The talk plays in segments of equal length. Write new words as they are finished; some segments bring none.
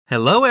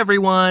Hello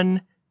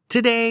everyone!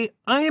 Today,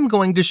 I am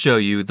going to show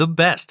you the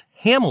best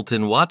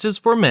Hamilton watches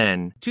for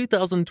men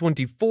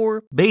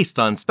 2024 based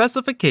on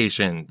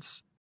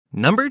specifications.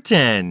 Number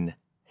 10.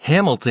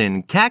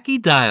 Hamilton Khaki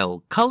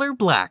Dial Color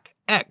Black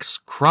X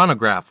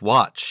Chronograph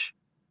Watch.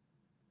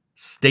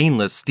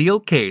 Stainless steel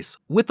case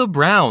with a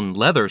brown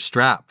leather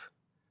strap.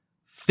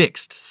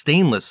 Fixed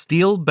stainless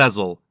steel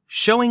bezel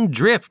showing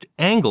drift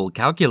angle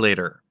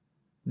calculator.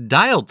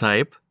 Dial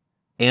type,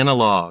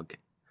 analog.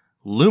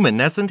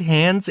 Luminescent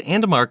hands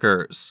and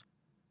markers.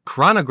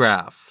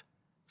 Chronograph.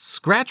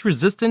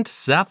 Scratch-resistant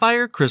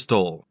sapphire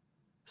crystal.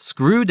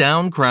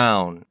 Screw-down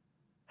crown.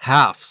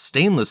 Half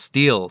stainless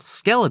steel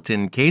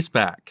skeleton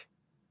caseback.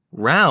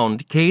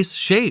 Round case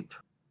shape.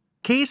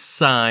 Case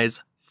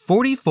size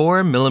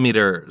 44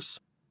 mm.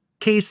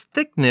 Case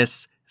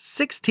thickness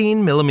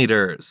 16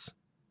 mm.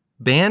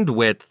 Band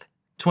width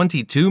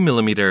 22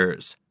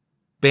 mm.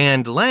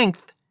 Band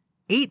length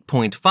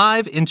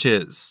 8.5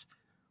 inches.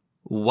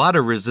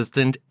 Water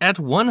resistant at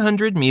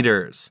 100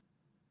 meters.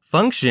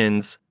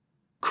 Functions: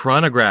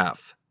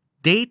 chronograph,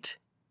 date,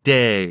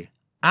 day,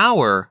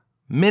 hour,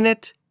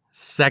 minute,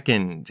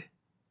 second.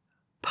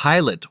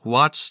 Pilot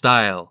watch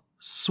style,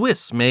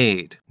 Swiss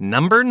made.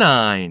 Number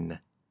 9.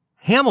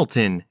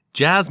 Hamilton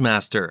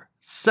Jazzmaster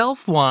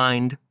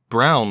self-wind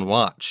brown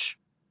watch.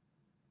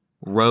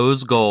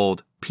 Rose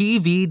gold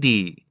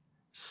PVD,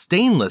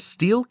 stainless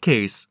steel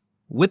case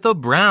with a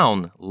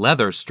brown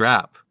leather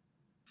strap.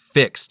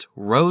 Fixed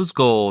rose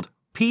gold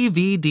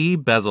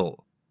PVD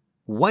bezel.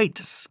 White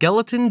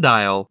skeleton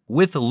dial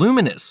with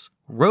luminous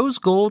rose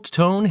gold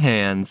tone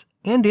hands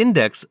and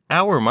index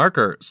hour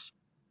markers.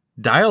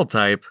 Dial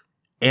type,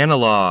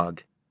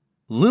 analog.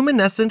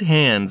 Luminescent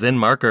hands and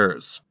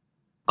markers.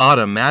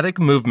 Automatic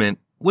movement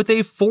with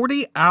a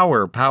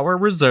 40-hour power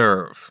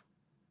reserve.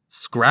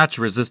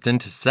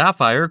 Scratch-resistant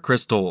sapphire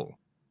crystal.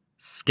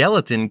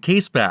 Skeleton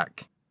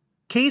caseback.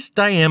 Case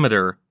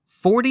diameter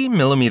 40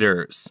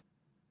 mm.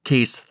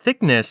 Case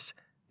thickness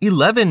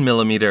 11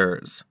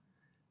 mm.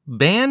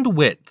 Band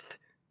width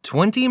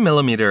 20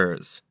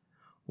 mm.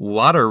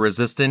 Water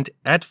resistant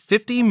at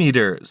 50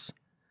 meters.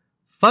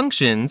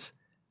 Functions: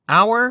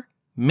 hour,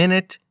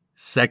 minute,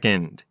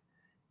 second.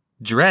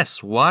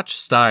 Dress watch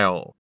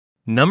style.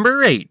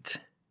 Number 8.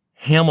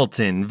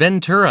 Hamilton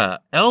Ventura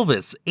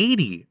Elvis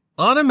 80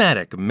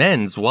 automatic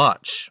men's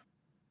watch.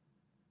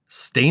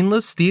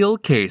 Stainless steel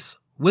case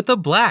with a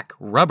black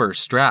rubber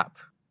strap.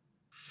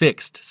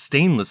 Fixed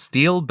stainless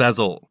steel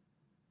bezel.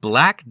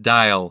 Black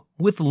dial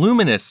with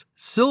luminous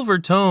silver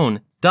tone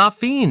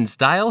Dauphine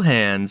style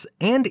hands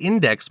and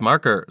index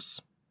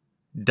markers.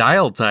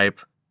 Dial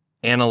type,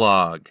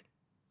 analog.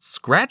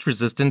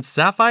 Scratch-resistant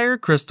sapphire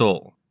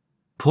crystal.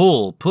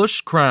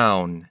 Pull-push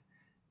crown.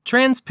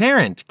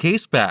 Transparent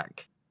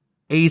caseback.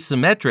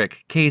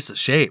 Asymmetric case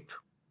shape.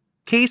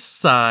 Case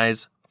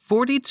size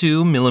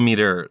 42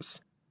 mm.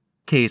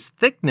 Case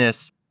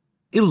thickness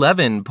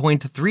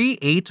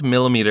 11.38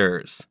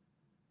 mm.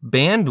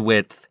 Band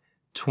width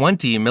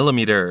 20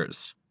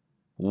 mm.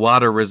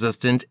 Water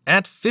resistant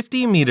at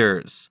 50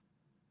 meters.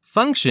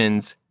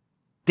 Functions: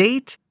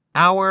 date,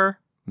 hour,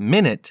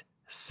 minute,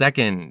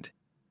 second.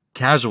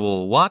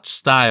 Casual watch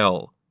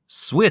style,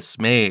 Swiss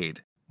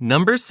made.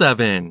 Number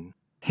 7.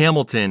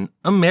 Hamilton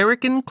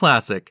American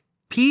Classic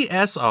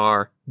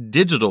PSR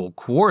Digital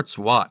Quartz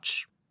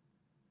Watch.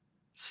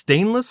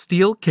 Stainless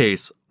steel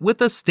case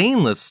with a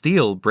stainless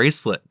steel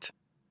bracelet.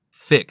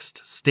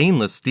 Fixed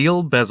stainless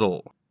steel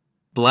bezel.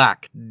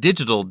 Black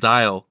digital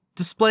dial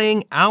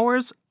displaying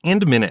hours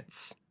and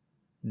minutes.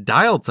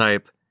 Dial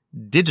type,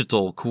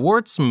 digital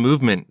quartz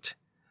movement.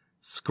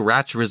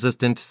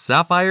 Scratch-resistant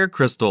sapphire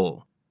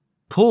crystal.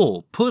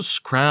 Pull-push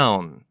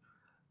crown.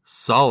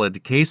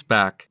 Solid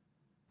caseback.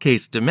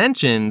 Case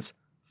dimensions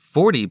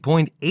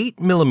 40.8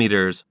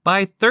 mm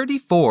by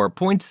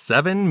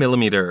 34.7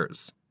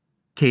 mm.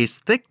 Case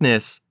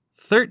thickness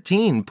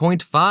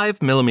 13.5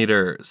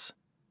 mm.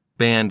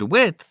 Band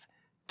width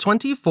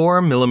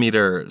 24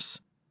 mm.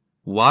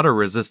 Water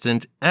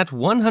resistant at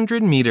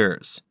 100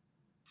 meters.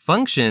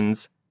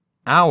 Functions: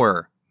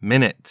 hour,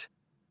 minute.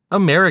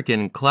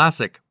 American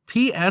Classic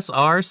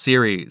PSR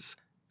Series.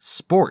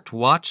 Sport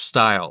watch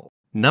style.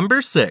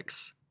 Number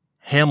 6.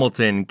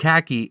 Hamilton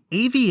Khaki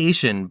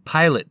Aviation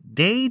Pilot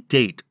Day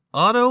Date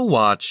Auto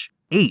Watch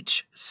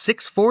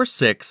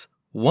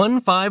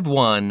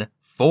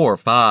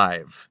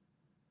H64615145.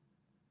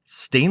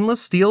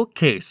 Stainless steel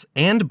case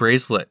and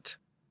bracelet.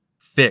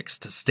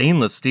 Fixed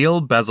stainless steel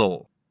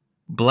bezel.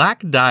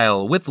 Black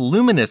dial with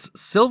luminous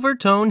silver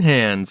tone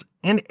hands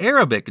and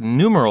Arabic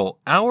numeral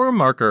hour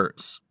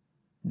markers.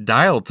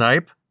 Dial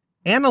type,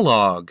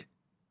 analog.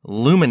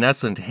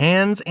 Luminescent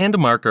hands and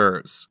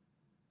markers.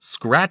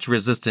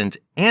 Scratch-resistant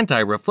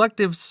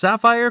anti-reflective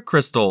sapphire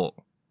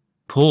crystal.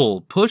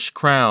 Pull-push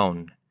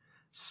crown.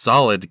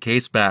 Solid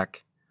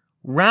caseback.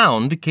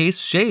 Round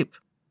case shape.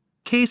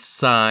 Case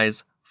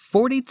size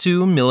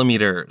 42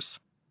 mm.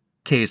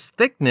 Case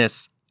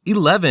thickness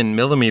 11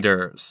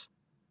 mm.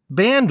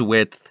 Band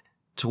width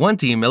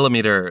 20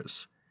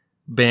 mm.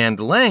 Band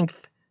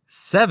length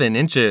 7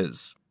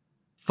 inches.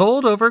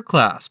 Fold over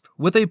clasp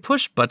with a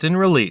push-button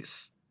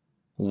release.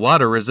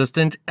 Water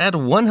resistant at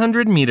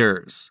 100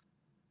 meters.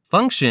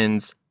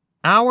 Functions: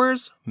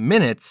 hours,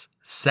 minutes,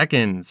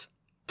 seconds.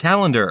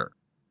 Calendar.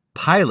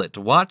 Pilot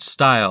watch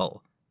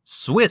style.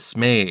 Swiss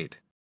made.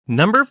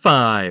 Number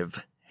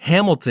 5.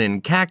 Hamilton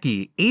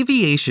Khaki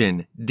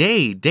Aviation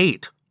Day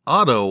Date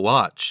Auto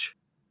Watch.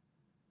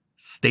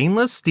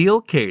 Stainless steel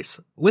case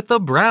with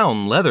a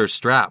brown leather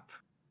strap.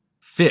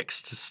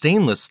 Fixed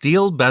stainless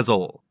steel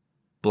bezel.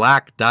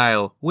 Black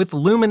dial with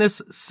luminous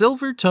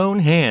silver tone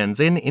hands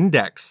and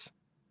index.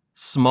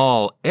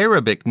 Small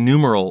Arabic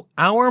numeral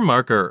hour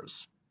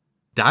markers.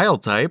 Dial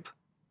type: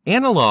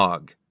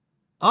 analog.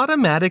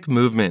 Automatic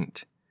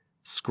movement.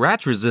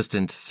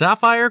 Scratch-resistant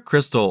sapphire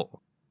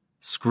crystal.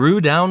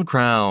 Screw-down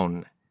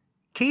crown.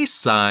 Case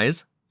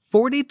size: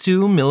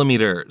 42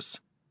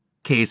 millimeters.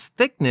 Case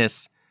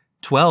thickness: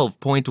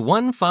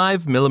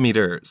 12.15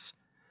 millimeters.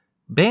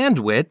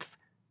 Bandwidth: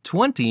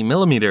 20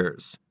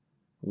 millimeters.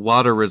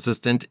 Water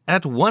resistant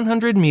at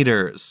 100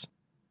 meters.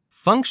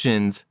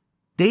 Functions: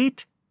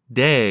 date,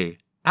 day,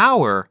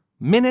 hour,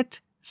 minute,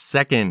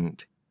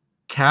 second.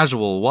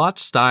 Casual watch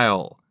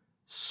style.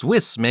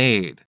 Swiss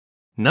made.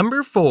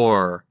 Number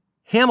 4.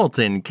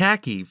 Hamilton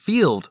Khaki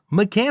Field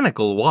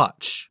Mechanical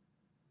Watch.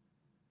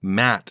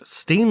 Matte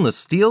stainless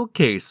steel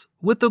case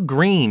with a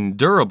green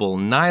durable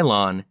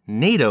nylon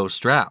NATO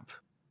strap.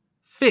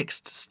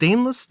 Fixed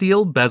stainless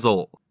steel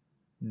bezel.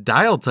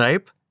 Dial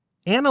type: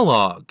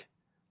 analog.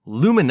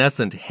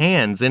 Luminescent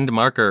hands and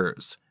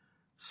markers.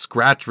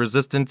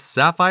 Scratch-resistant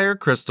sapphire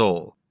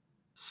crystal.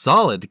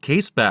 Solid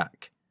case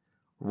back.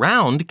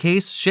 Round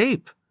case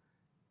shape.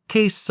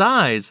 Case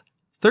size: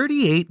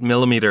 38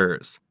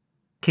 millimeters.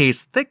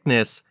 Case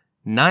thickness: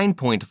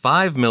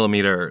 9.5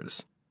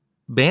 millimeters.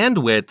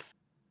 Bandwidth: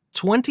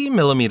 20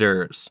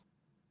 millimeters.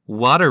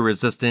 Water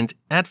resistant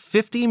at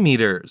 50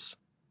 meters.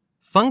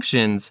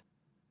 Functions: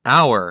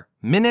 hour,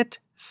 minute,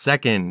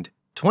 second,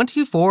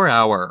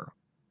 24-hour.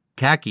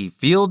 Khaki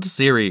Field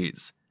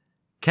Series.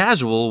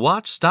 Casual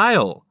watch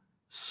style.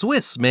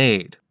 Swiss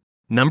made.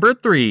 Number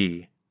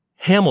 3.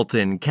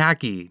 Hamilton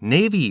Khaki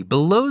Navy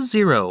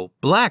BelowZero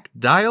Black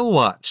Dial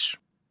Watch.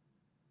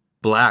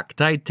 Black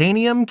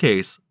titanium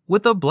case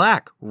with a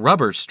black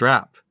rubber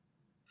strap.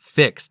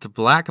 Fixed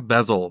black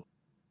bezel.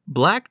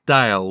 Black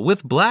dial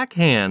with black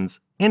hands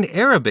and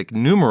Arabic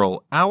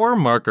numeral hour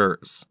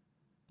markers.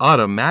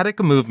 Automatic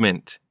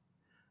movement.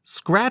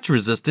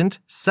 Scratch-resistant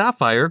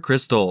sapphire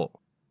crystal.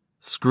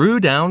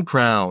 Screw-down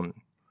crown.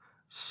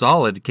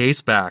 Solid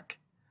case back.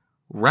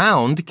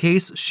 Round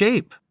case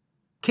shape.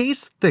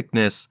 Case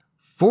thickness: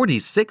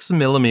 46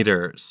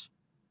 millimeters.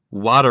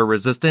 Water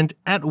resistant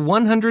at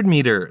 100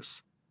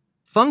 meters.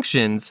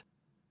 Functions: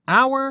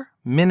 hour,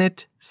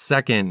 minute,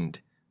 second.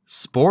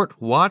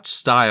 Sport watch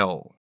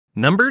style.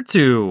 Number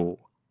 2.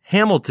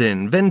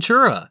 Hamilton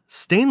Ventura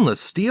Stainless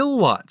Steel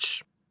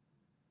Watch.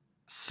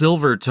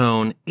 Silver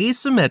tone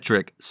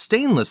asymmetric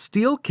stainless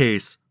steel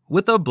case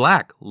with a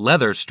black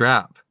leather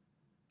strap.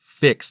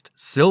 Fixed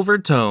silver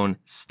tone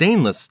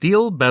stainless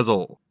steel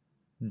bezel.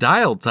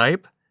 Dial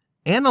type: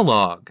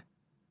 analog.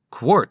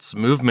 Quartz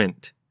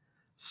movement.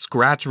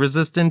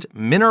 Scratch-resistant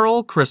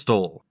mineral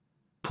crystal.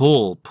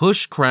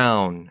 Pull-push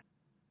crown.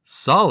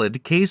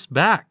 Solid case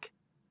back.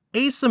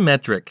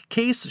 Asymmetric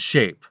case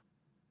shape.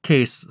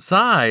 Case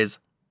size: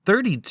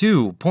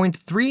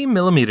 32.3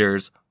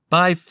 millimeters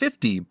by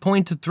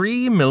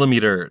 50.3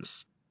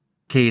 millimeters.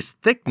 Case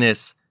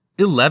thickness: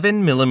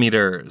 11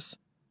 millimeters.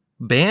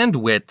 Band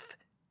width: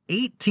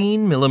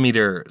 18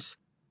 millimeters.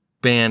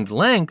 Band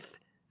length: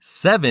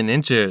 7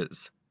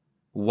 inches.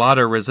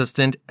 Water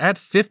resistant at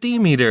 50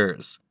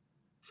 meters.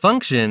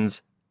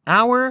 Functions: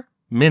 hour,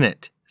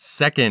 minute,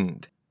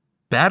 second.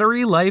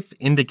 Battery life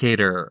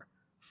indicator.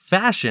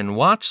 Fashion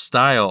watch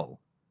style.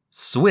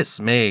 Swiss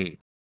made.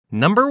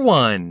 Number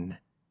 1.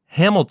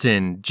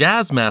 Hamilton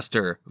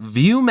Jazzmaster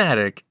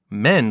Viewmatic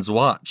Men's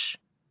Watch.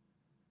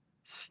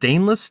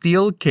 Stainless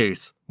steel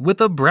case with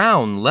a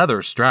brown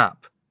leather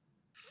strap.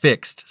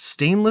 Fixed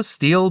stainless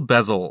steel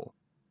bezel.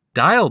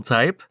 Dial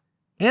type: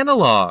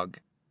 analog.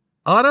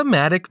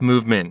 Automatic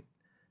movement.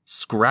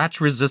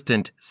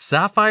 Scratch-resistant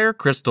sapphire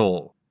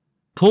crystal.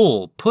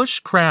 Pull-push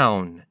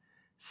crown.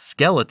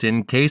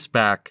 Skeleton case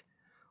back.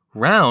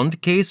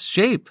 Round case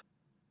shape.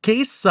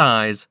 Case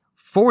size: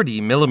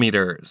 40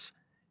 millimeters.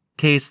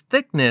 Case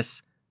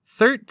thickness: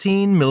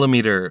 13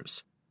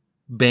 millimeters.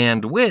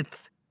 Band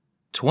width: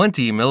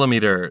 20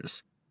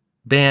 millimeters.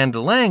 Band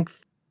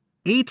length: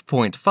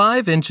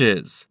 8.5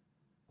 inches.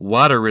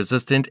 Water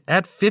resistant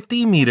at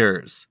 50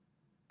 meters.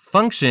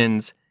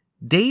 Functions: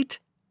 date,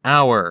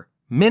 hour,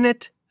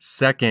 minute,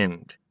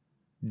 second.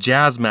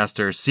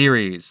 Jazzmaster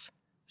series.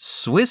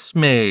 Swiss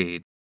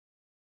made.